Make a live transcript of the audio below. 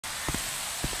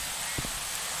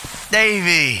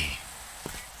Davey,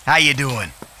 how you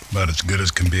doing? About as good as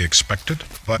can be expected,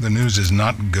 but the news is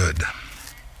not good.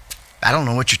 I don't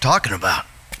know what you're talking about.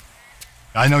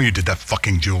 I know you did that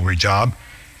fucking jewelry job.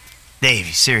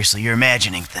 Davey, seriously, you're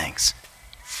imagining things.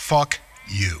 Fuck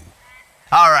you.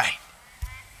 All right.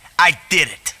 I did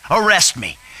it. Arrest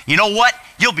me. You know what?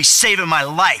 You'll be saving my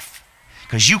life.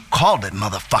 'Cause you called it,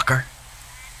 motherfucker.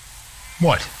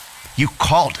 What? You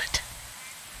called it.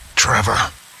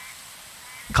 Trevor.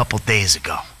 A couple days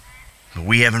ago. But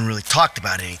we haven't really talked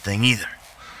about anything either.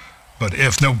 But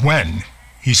if, no, when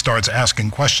he starts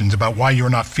asking questions about why you're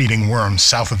not feeding worms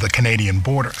south of the Canadian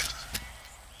border.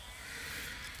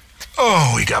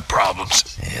 Oh, we got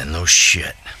problems. Yeah, no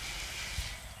shit.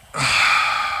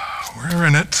 We're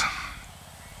in it.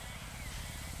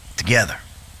 Together.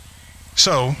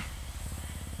 So,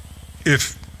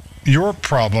 if your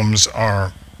problems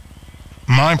are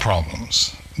my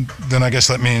problems, then I guess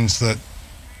that means that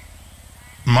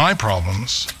my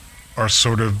problems are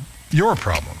sort of your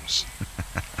problems.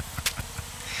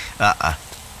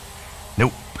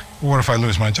 Nope. What if I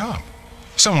lose my job?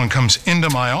 Someone comes into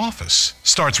my office,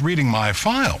 starts reading my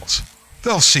files.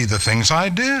 They'll see the things I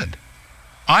did.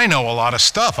 I know a lot of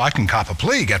stuff. I can cop a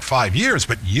plea, get 5 years,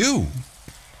 but you...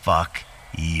 Fuck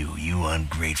you, you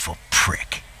ungrateful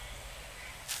prick.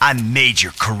 I made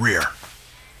your career.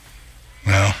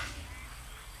 Well,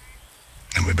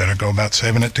 then we better go about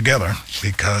saving it together,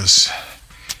 because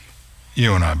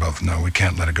you and I both know we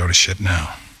can't let it go to shit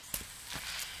now.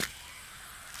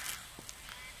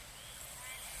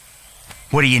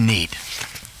 What do you need?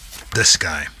 This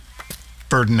guy,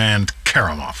 Ferdinand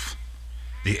Karamov.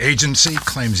 The agency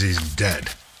claims he's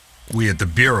dead. We at the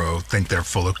Bureau think they're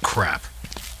full of crap.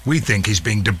 We think he's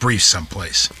being debriefed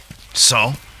someplace.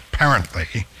 So?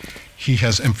 Apparently, he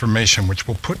has information which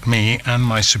will put me and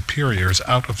my superiors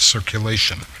out of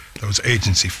circulation. Those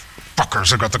agency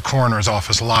fuckers have got the coroner's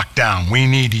office locked down. We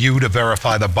need you to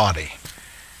verify the body.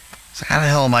 So how the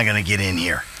hell am I gonna get in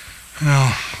here?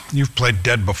 Well, you've played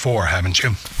dead before, haven't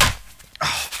you?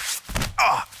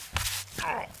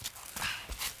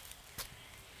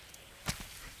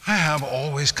 I have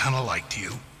always kind of liked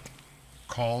you.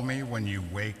 Call me when you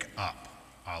wake up.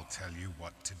 I'll tell you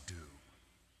what to do.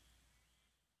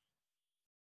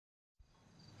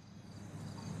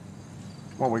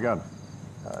 What we got?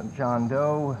 John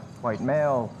Doe, white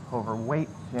male, overweight,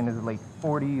 in his late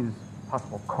 40s,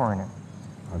 possible coroner.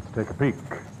 Let's take a peek.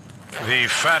 The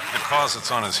fat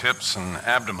deposits on his hips and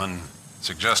abdomen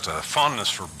suggest a fondness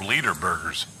for bleeder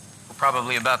burgers. We're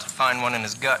probably about to find one in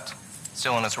his gut,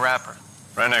 still in its wrapper.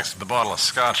 Right next to the bottle of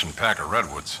scotch and pack of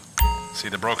redwoods. See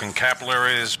the broken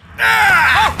capillaries?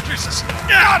 Ah! Oh, Jesus!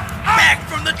 Back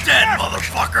from the dead,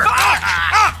 motherfucker!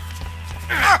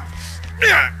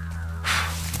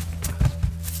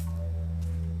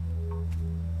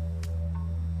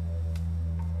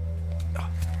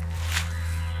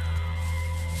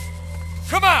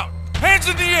 Come out! Hands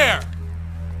in the air!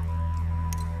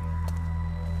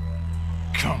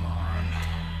 Come on.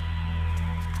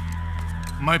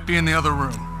 Might be in the other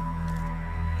room.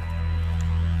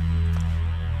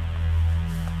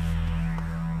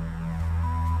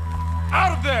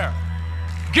 Out of there!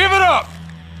 Give it up!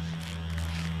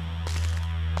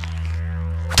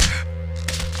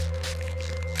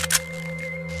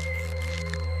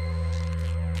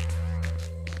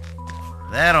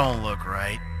 That don't look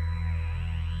right.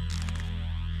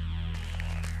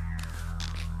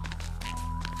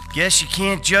 Guess you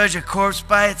can't judge a corpse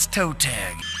by its toe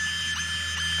tag.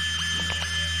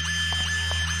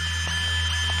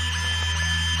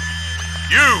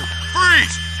 You!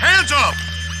 Freeze! Hands up!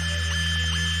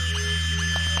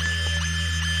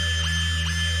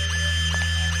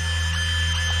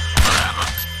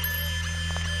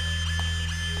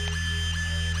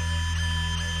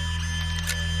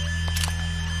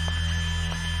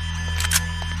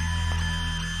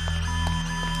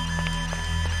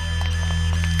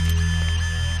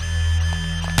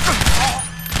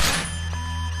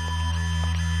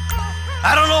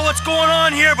 I don't know what's going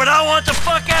on here, but I want the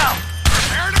fuck out!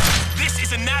 This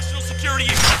is a national security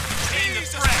issue. Contain the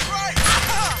threat.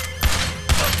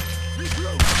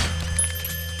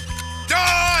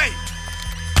 Die!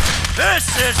 This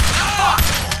is fucked!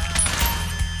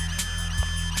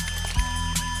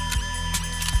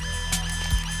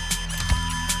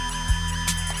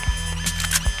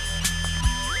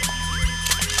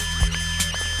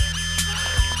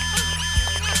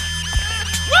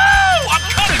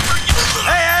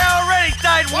 Hey, I already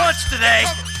died once today.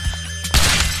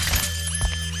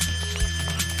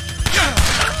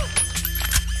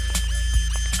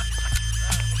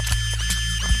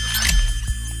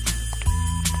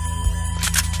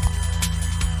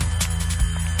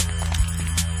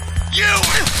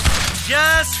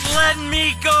 just letting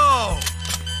me go.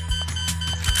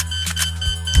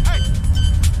 Hey!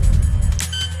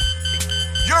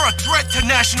 You're a threat to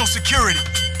national security.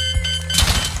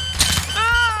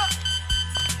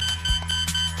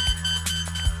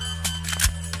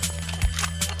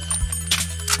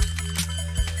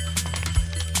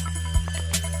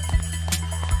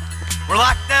 We're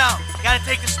locked down. Gotta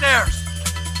take the stairs.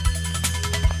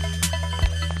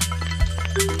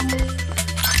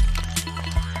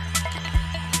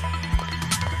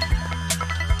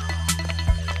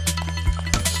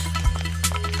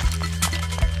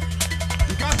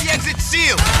 We got the exit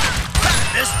sealed.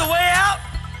 This the way out?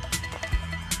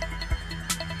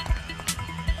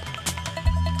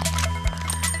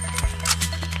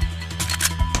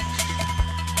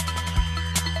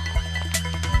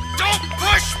 Don't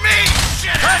push me,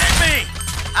 shit! Trust me!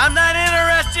 I'm not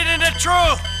interested in the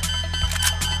truth!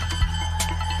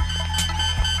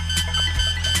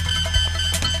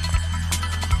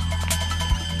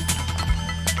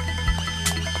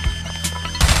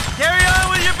 Carry on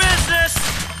with your business!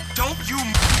 Don't you...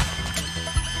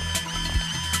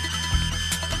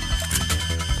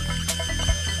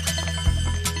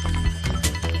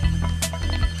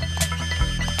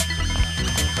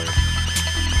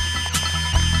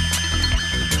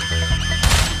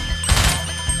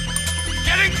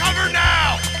 Get in cover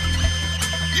now!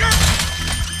 You're...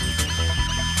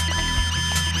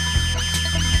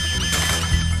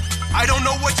 I don't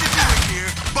know what you're doing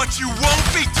here, but you won't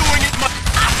be doing it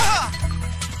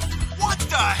What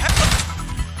the hell?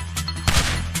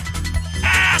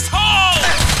 Asshole!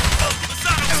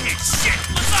 Lozano's hit! Shit!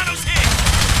 Lozano's hit!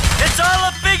 It's all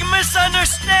a big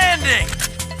misunderstanding!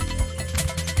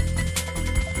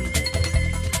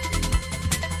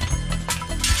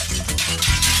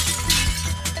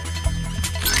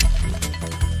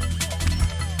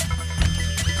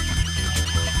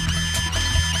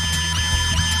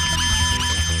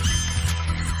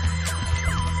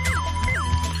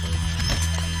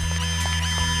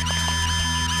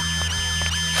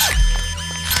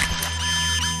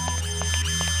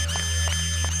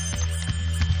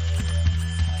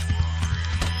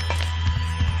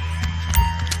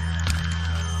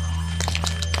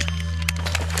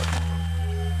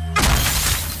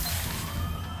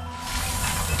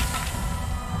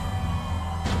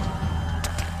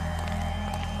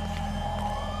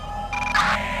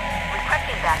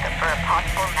 Backup for a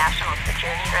possible national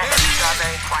security threat at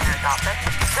Strawberry Corner's office.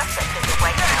 Suspect is a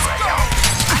white male adult.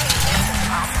 I am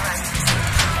authorized to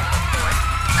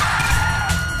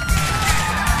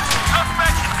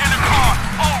Suspect is in a car.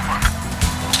 Over.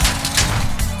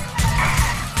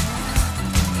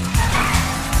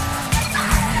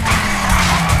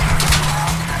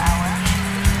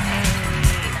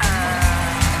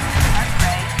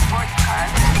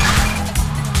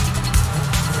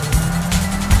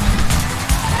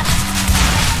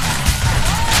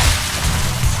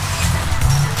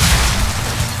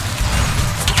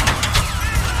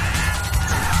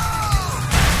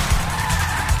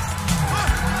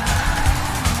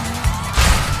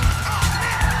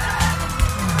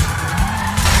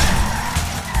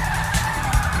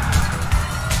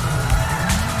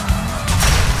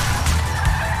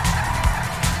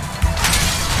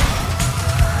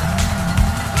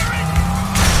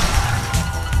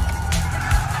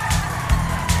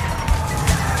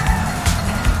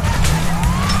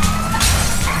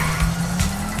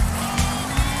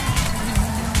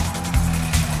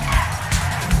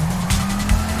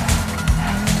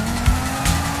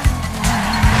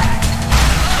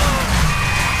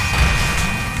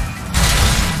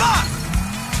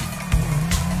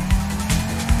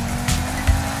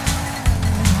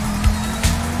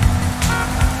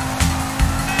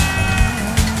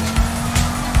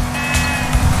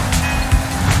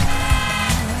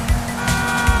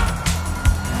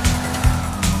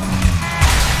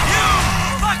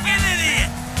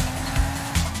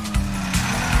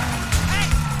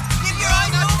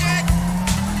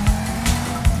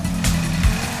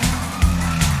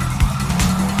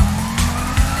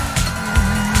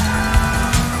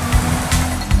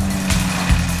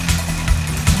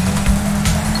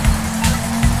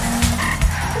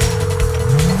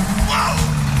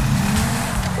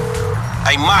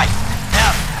 Hey, Mike.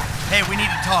 Hal. Hey, we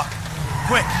need to talk.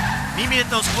 Quick. Meet me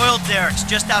at those oil derricks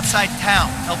just outside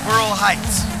town, El Burro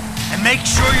Heights. And make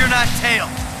sure you're not tailed.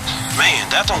 Man,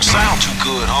 that don't sound too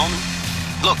good, homie.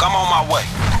 Look, I'm on my way.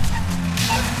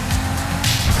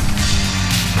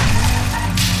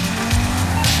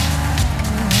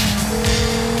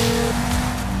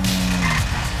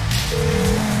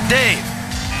 Dave,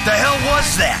 the hell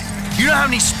was that? You know how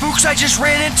many spooks I just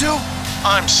ran into?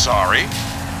 I'm sorry.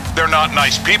 They're not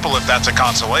nice people if that's a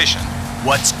consolation.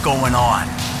 What's going on?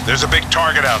 There's a big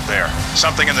target out there.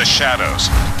 Something in the shadows.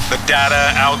 The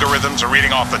data, algorithms are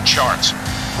reading off the charts.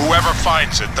 Whoever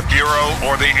finds it, the Bureau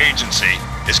or the agency,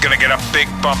 is gonna get a big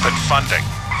bump in funding.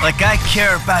 Like I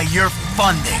care about your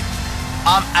funding.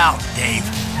 I'm out, Dave.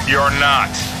 You're not.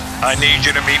 I need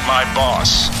you to meet my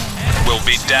boss. We'll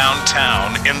be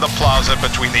downtown in the plaza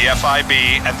between the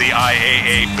FIB and the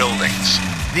IAA buildings.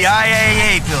 The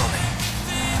IAA building?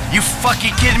 You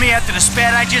fucking kidding me after the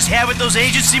spat I just had with those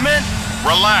agency men?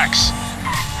 Relax.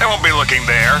 They won't be looking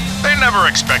there. They never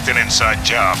expect an inside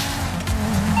job.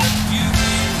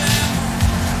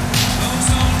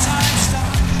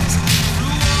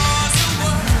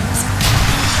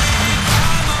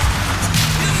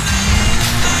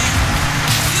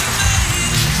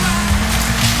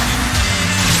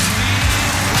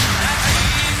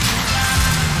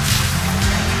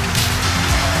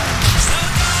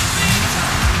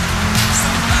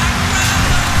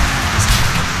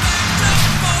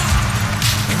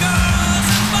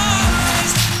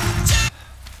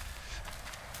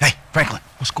 Franklin.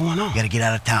 What's going on? You gotta get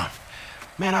out of town.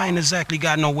 Man, I ain't exactly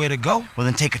got nowhere to go. Well,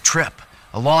 then take a trip.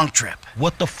 A long trip.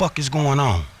 What the fuck is going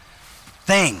on?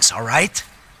 Things, all right?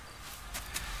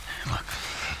 Look,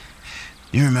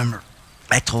 you remember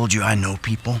I told you I know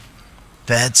people?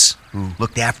 Feds who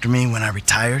looked after me when I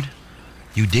retired?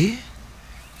 You did?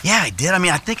 Yeah, I did.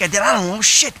 I think I did. I don't know.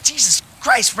 Shit, Jesus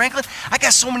Christ, Franklin. I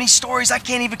got so many stories I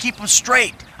can't even keep them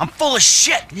straight. I'm full of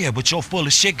shit. Yeah, but your full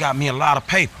of shit got me a lot of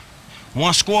paper.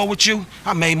 One score with you,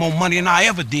 I made more money than I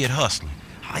ever did hustling.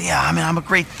 Oh, yeah, I'm a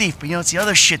great thief, but it's the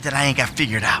other shit that I ain't got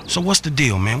figured out. So what's the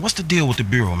deal, man? What's the deal with the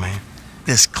Bureau, man?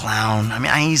 This clown,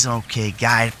 he's an okay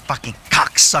guy, fucking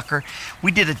cocksucker.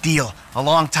 We did a deal a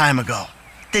long time ago.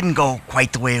 Didn't go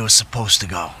quite the way it was supposed to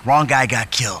go. Wrong guy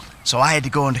got killed. So I had to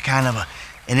go into kind of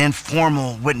an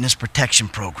informal witness protection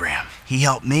program. He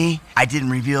helped me, I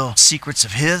didn't reveal secrets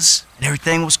of his, and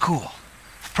everything was cool.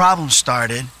 The problem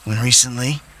started when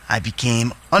recently I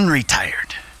became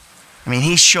unretired.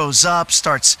 He shows up,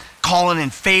 starts calling in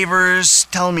favors,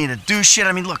 telling me to do shit.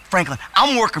 Look, Franklin,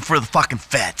 I'm working for the fucking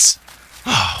feds.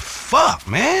 Oh, fuck,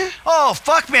 man. Oh,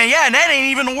 fuck, man, yeah, and that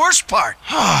ain't even the worst part.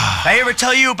 Did I ever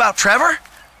tell you about Trevor?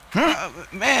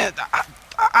 Man,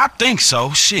 I think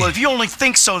so, shit. Well, if you only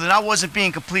think so, then I wasn't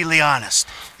being completely honest.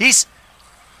 He's,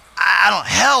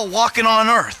 hell walking on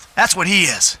earth. That's what he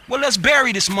is. Well, let's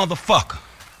bury this motherfucker.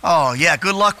 Oh, yeah,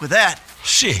 good luck with that.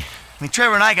 Shit.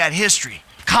 Trevor and I got history.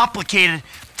 Complicated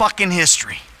fucking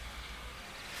history.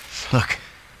 Look,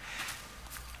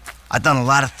 I've done a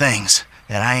lot of things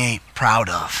that I ain't proud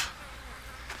of.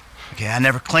 Okay, I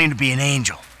never claimed to be an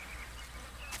angel.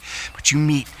 But you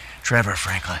meet Trevor,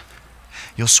 Franklin,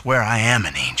 you'll swear I am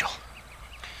an angel.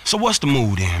 So what's the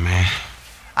mood then, man?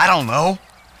 I don't know.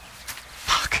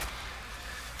 Fuck.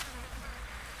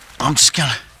 I'm just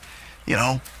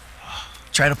gonna,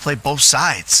 try to play both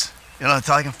sides.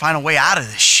 Until I can find a way out of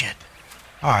this shit.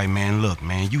 All right, man, look,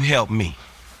 man, you help me.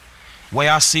 Way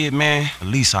I see it, man, the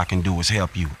least I can do is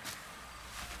help you.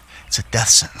 It's a death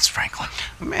sentence, Franklin.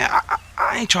 Man,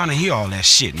 I ain't trying to hear all that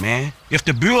shit, man. If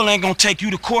the Bureau ain't gonna take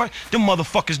you to court, them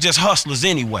motherfuckers just hustlers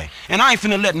anyway. And I ain't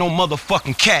finna let no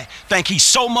motherfucking cat think he's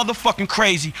so motherfucking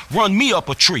crazy run me up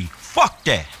a tree. Fuck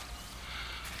that.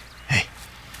 Hey,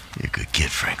 you're a good kid,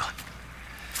 Franklin.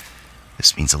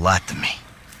 This means a lot to me.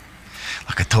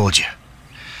 Like I told you,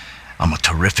 I'm a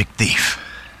terrific thief.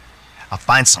 I'll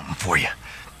find something for you.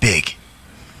 Big.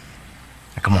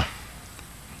 Now, come on.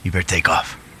 You better take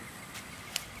off.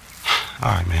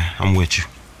 All right, man. I'm with you.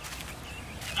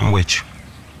 I'm with you.